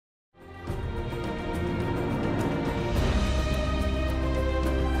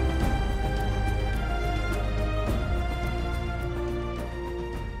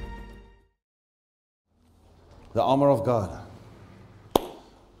The armor of God.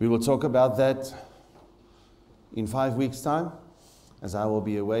 We will talk about that in 5 weeks' time, as I will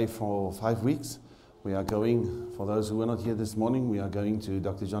be away for 5 weeks. We are going, for those who were not here this morning, we are going to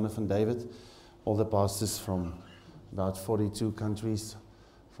Dr. Jonathan David. All the pastors from about 42 countries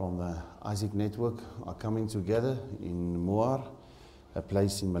from the Isaac Network are coming together in Muar, a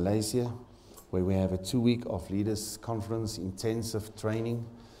place in Malaysia, where we have a 2-week of leaders conference, intensive training,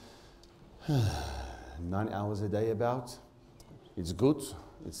 9 hours a day about. It's good.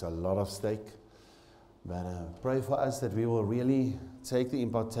 It's a lot of stake. But pray for us that we will really take the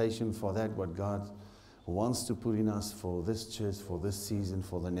impartation for that, what God wants to put in us for this church, for this season,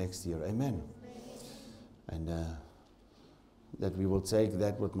 for the next year. Amen. And that we will take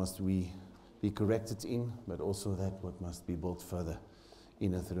that what must we be corrected in, but also that what must be built further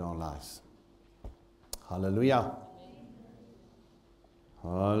in and through our lives. Hallelujah.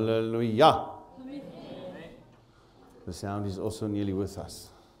 Hallelujah. The sound is also nearly with us.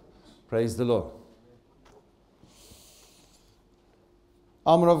 Praise the Lord.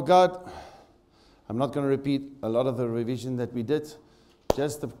 Armor of God. I'm not going to repeat a lot of the revision that we did.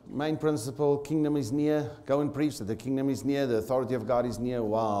 Just the main principle, kingdom is near. Go and preach that the kingdom is near. The authority of God is near.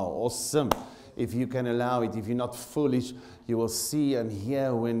 Wow, awesome. If you can allow it, if you're not foolish, you will see and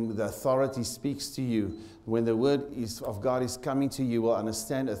hear when the authority speaks to you. When the word of God is coming to you, you will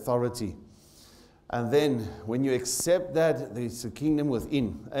understand authority. And then when you accept that, there's a kingdom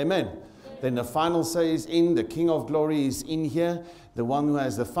within. Amen. Then the final say is in. The King of glory is in here. The one who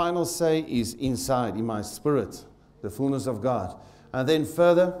has the final say is inside, in my spirit. The fullness of God. And then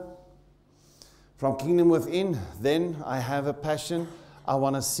further, from kingdom within, then I have a passion. I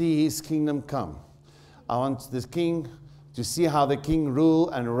want to see his kingdom come. I want the king to see how the king rule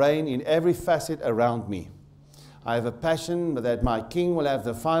and reign in every facet around me. I have a passion that my king will have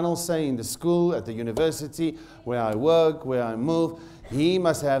the final say in the school, at the university, where I work, where I move. He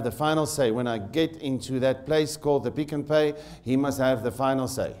must have the final say. When I get into that place called the Pick and Pay, he must have the final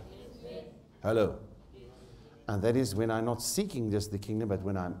say. Hello. And that is when I'm not seeking just the kingdom, but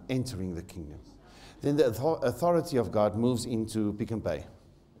when I'm entering the kingdom. Then the authority of God moves into Pick and Pay.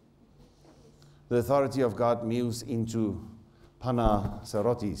 The authority of God moves into Pana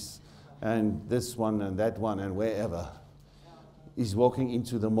Sarotis, and this one and that one and wherever. He's walking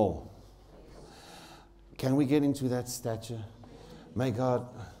into the mall. Can we get into that stature? May God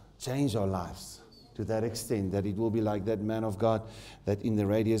change our lives to that extent that it will be like that man of God, that in the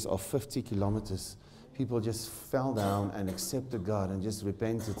radius of 50 kilometers, people just fell down and accepted God and just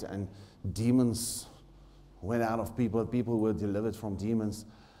repented, and demons went out of people. People were delivered from demons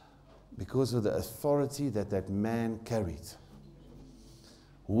because of the authority that that man carried.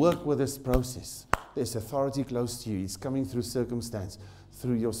 Work with this process. There's authority close to you. It's coming through circumstance,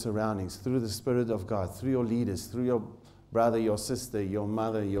 through your surroundings, through the Spirit of God, through your leaders, through your brother, your sister, your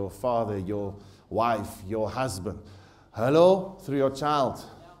mother, your father, your wife, your husband. Hello? Through your child.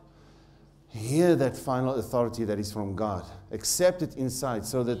 Hear that final authority that is from God. Accept it inside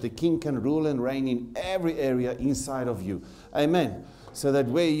so that the king can rule and reign in every area inside of you. Amen. So that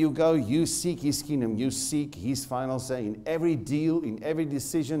where you go, you seek his kingdom. You seek his final say in every deal, in every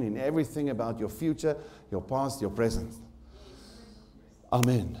decision, in everything about your future, your past, your present.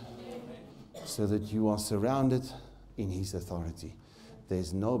 Amen. So that you are surrounded in his authority.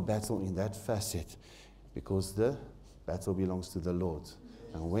 There's no battle in that facet because the battle belongs to the Lord.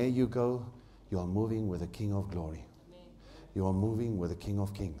 And where you go, you are moving with the King of glory. You are moving with the King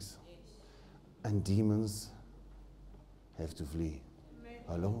of kings. And demons have to flee.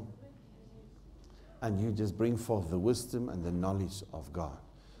 Hello? And you just bring forth the wisdom and the knowledge of God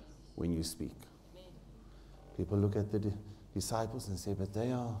when you speak. People look at the disciples and say, but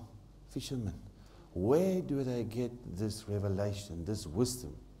they are fishermen. Where do they get this revelation, this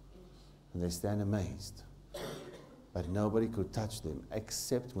wisdom? And they stand amazed. But nobody could touch them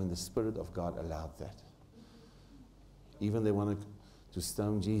except when the Spirit of God allowed that. Even they wanted to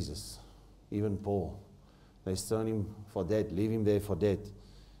stone Jesus. Even Paul. They stoned him for dead, leave him there for dead.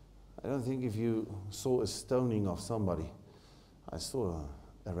 I don't think if you saw a stoning of somebody, I saw an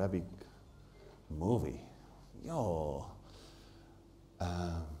Arabic movie.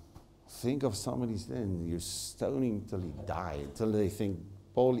 Think of somebody then, you're stoning till he died, till they think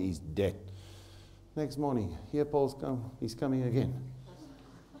Paul is dead. Next morning, here he's coming again.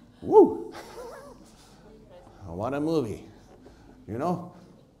 Woo! What a movie, you know?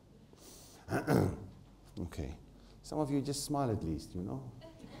 Okay. Some of you just smile at least, you know?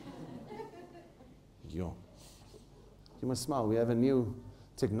 You must smile. We have a new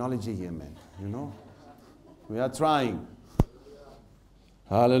technology here, man, you know? We are trying.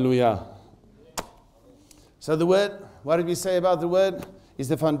 Hallelujah. So the word, what did we say about the word? Is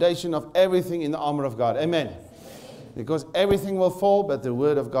the foundation of everything in the armor of God. Amen. Because everything will fall, but the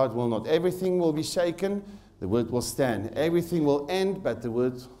word of God will not. Everything will be shaken, the word will stand. Everything will end, but the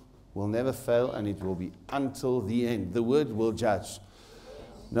word will never fail, and it will be until the end. The word will judge.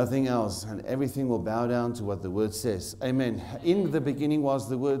 Nothing else. And everything will bow down to what the word says. Amen. In the beginning was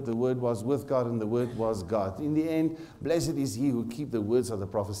the word was with God, and the word was God. In the end, blessed is he who keep the words of the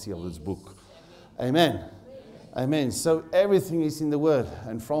prophecy of this book. Amen. Amen. So everything is in the word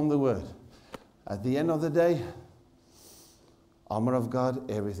and from the word. At the end of the day, armor of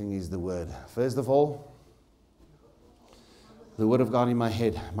God, everything is the word. First of all, the word of God in my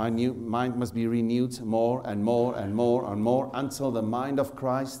head. My new mind must be renewed more and more and more and more until the mind of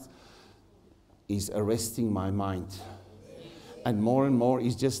Christ is arresting my mind. And more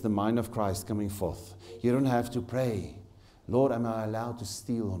is just the mind of Christ coming forth. You don't have to pray, Lord, am I allowed to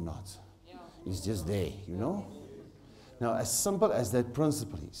steal or not? It's just there, you know. Now, as simple as that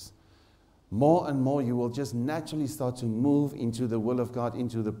principle is, more and more you will just naturally start to move into the will of God,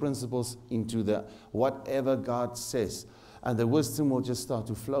 into the principles, into the whatever God says. And the wisdom will just start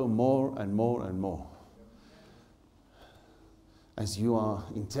to flow more and more and more. As you are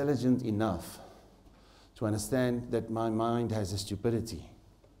intelligent enough to understand that my mind has a stupidity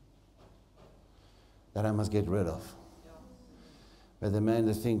that I must get rid of. But the man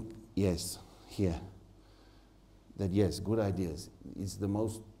that think, yes, here, that yes, good ideas, is the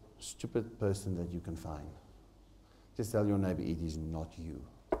most stupid person that you can find. Just tell your neighbor, it is not you.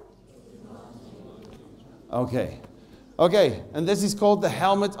 Okay. Okay, and this is called the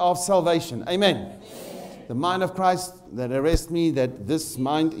helmet of salvation. Amen. Amen. The mind of Christ that arrests me, that this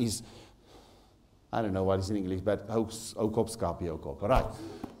mind is, I don't know what is in English, but okop. All right.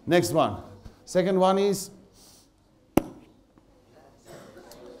 Next one. Second one is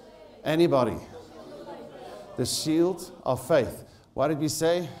anybody. The shield of faith. What did we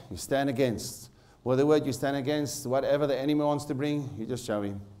say? You stand against. Well, the word you stand against, whatever the enemy wants to bring, you just show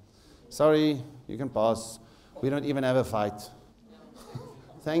him. Sorry, you can pass. We don't even have a fight.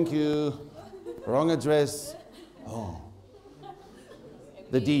 Thank you. Wrong address. Oh.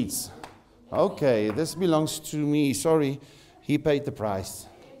 The deeds. Okay, this belongs to me. Sorry, he paid the price.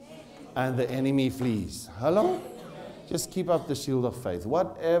 And the enemy flees. Hello? Just keep up the shield of faith.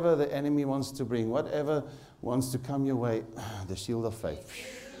 Whatever the enemy wants to bring, whatever wants to come your way, the shield of faith.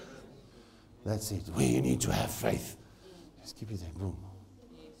 That's it. We need to have faith. Just keep it there. Boom.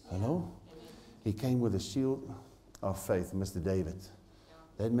 Hello? He came with a shield of faith, Mr. David.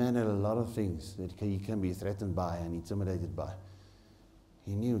 That man had a lot of things that he can be threatened by and intimidated by.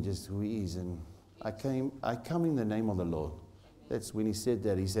 He knew just who he is. And I come in the name of the Lord. That's when he said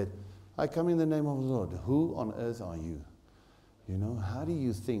that. He said, I come in the name of the Lord. Who on earth are you? You know, how do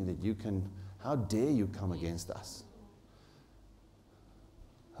you think that you can, how dare you come against us?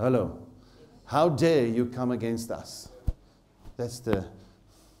 Hello. How dare you come against us? That's the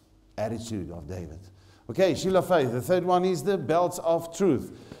attitude of David. Okay, shield of faith. The third one is the belt of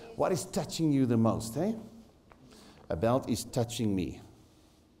truth. What is touching you the most? Eh? A belt is touching me.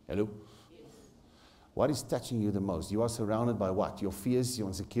 Hello? What is touching you the most? You are surrounded by what? Your fears, your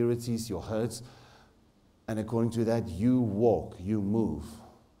insecurities, your hurts. And according to that, you walk, you move.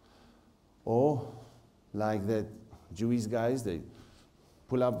 Or, like that Jewish guys, they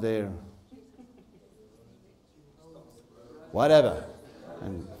pull up their whatever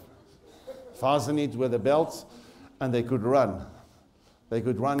and fasten it with a belt, and they could run. They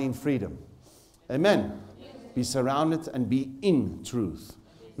could run in freedom. Amen. Be surrounded and be in truth.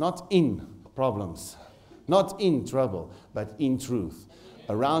 Not in problems. Not in trouble, but in truth.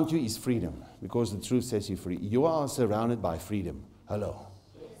 Around you is freedom, because the truth sets you free. You are surrounded by freedom. Hello.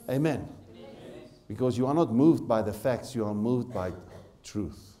 Amen. Because you are not moved by the facts, you are moved by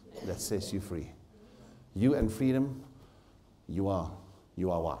truth that sets you free. You and freedom, you are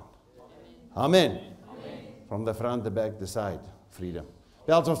one. Amen. Amen. From the front, the back, the side, freedom.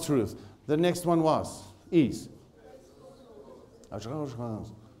 Belt of truth. The next one is.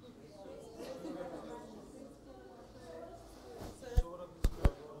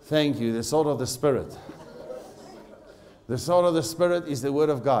 Thank you. The sword of the Spirit. The sword of the Spirit is the word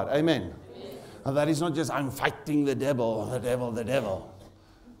of God. Amen. And that is not just I'm fighting the devil.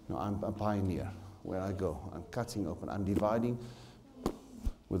 No, I'm a pioneer where I go. I'm cutting open. I'm dividing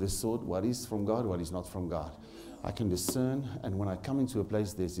with a sword what is from God, what is not from God. I can discern, and when I come into a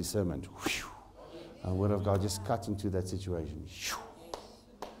place, there's discernment. And the word of God just cuts into that situation.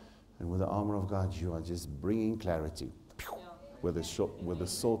 And with the armor of God, you are just bringing clarity with the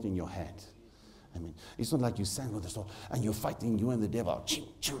sword in your hand. Amen. It's not like you stand with the sword and you're fighting, you and the devil. Chim,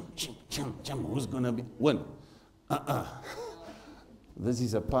 chim, chim, chim, chim. Who's going to win? This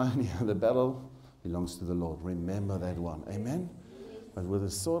is a pioneer. The battle belongs to the Lord. Remember that one. Amen. But with the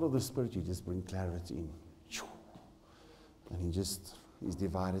sword of the Spirit, you just bring clarity in. And he just is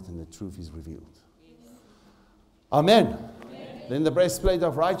divided and the truth is revealed. Amen. Amen. Then the breastplate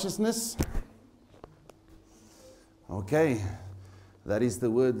of righteousness. Okay. That is the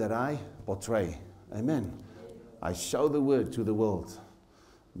word that I portray. Amen. I show the word to the world.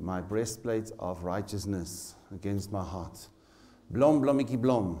 My breastplate of righteousness against my heart. Blom, blommiki,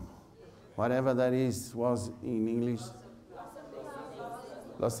 blom. Whatever that is, was in English.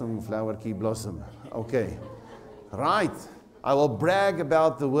 Blossom, flower, key, blossom. Okay. Right. I will brag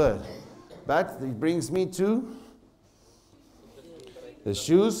about the word. But it brings me to the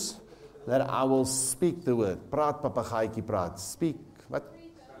shoes that I will speak the word. Praat, papagaaitjie, praat. Speak. What?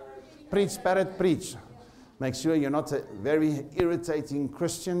 Preach, parrot, preach. Make sure you're not a very irritating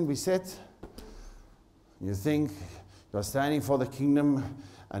Christian, we said. You think you are standing for the kingdom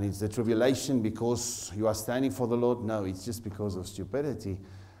and it's the tribulation because you are standing for the Lord. No, it's just because of stupidity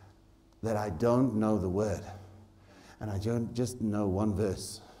that I don't know the word. And I don't just know one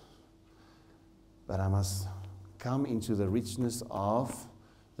verse. But I must come into the richness of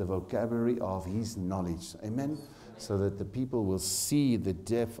the vocabulary of his knowledge. Amen? So that the people will see the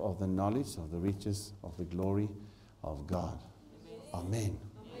depth of the knowledge, of the riches, of the glory of God. Amen.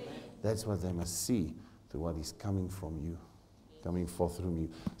 That's what they must see through what is coming from you, coming forth from you.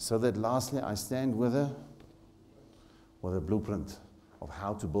 So that lastly, I stand with a blueprint of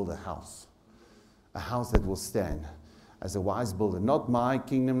how to build a house that will stand as a wise builder. Not my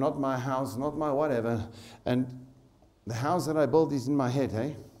kingdom, not my house, not my whatever. And the house that I build is in my head,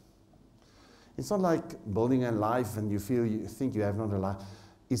 hey? It's not like building a life and you think you have not a life.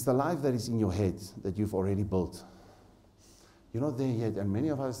 It's the life that is in your head that you've already built. You're not there yet, and many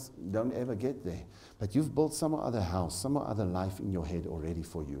of us don't ever get there. But you've built some other house, some other life in your head already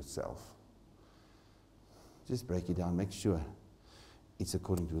for yourself. Just break it down. Make sure it's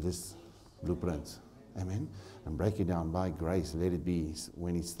according to this blueprint. Amen? And break it down by grace. Let it be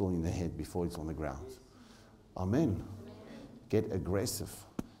when it's still in the head before it's on the ground. Amen. Get aggressive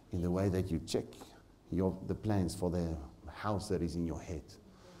in the way that you check the plans for the house that is in your head.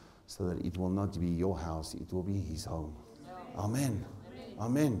 So that it will not be your house, it will be his home. Amen.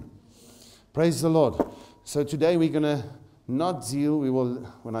 Amen. Praise the Lord. So today we're going to not deal,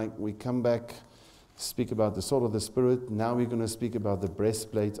 when we come back, speak about the sword of the Spirit. Now we're going to speak about the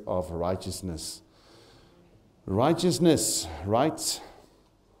breastplate of righteousness. Righteousness, right?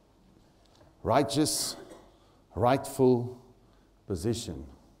 Righteous, rightful position.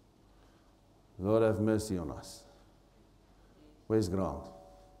 Lord have mercy on us. Where's Grant?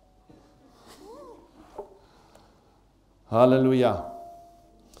 Hallelujah.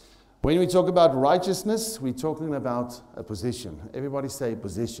 When we talk about righteousness, we're talking about a position. Everybody say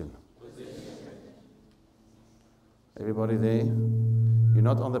position. Everybody there? You're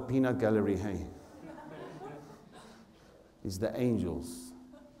not on the peanut gallery, hey? It's the angels.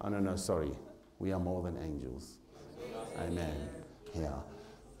 Oh, no, sorry. We are more than angels. Amen. Yeah.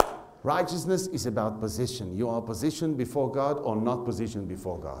 Righteousness is about position. You are positioned before God or not positioned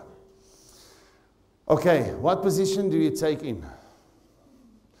before God. Okay, what position do you take in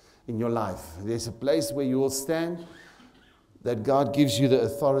your life? There's a place where you will stand that God gives you the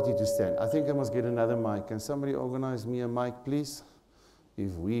authority to stand. I think I must get another mic. Can somebody organize me a mic, please?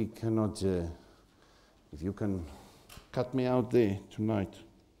 If we cannot, if you can cut me out there tonight.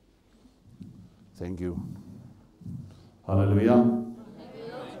 Thank you. Hallelujah.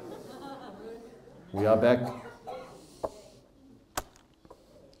 We are back.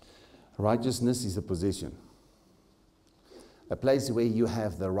 Righteousness is a position. A place where you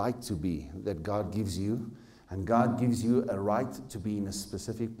have the right to be, that God gives you, and God gives you a right to be in a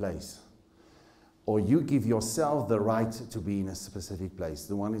specific place. Or you give yourself the right to be in a specific place.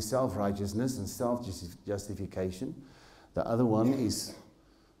 The one is self-righteousness and self-justification. The other one is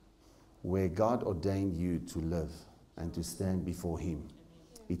where God ordained you to live and to stand before Him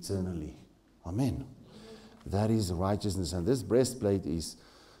eternally. Amen. That is righteousness. And this breastplate is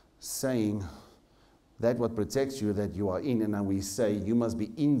saying that what protects you, that you are in. And then we say you must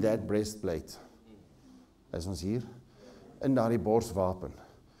be in that breastplate. Is ons hier? In daardie borswapen.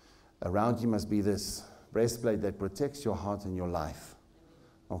 Around you must be this breastplate that protects your heart and your life.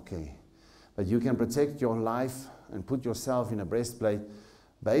 Okay. But you can protect your life and put yourself in a breastplate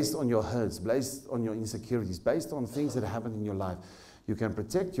based on your hurts, based on your insecurities, based on things that happened in your life. You can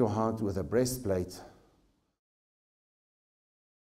protect your heart with a breastplate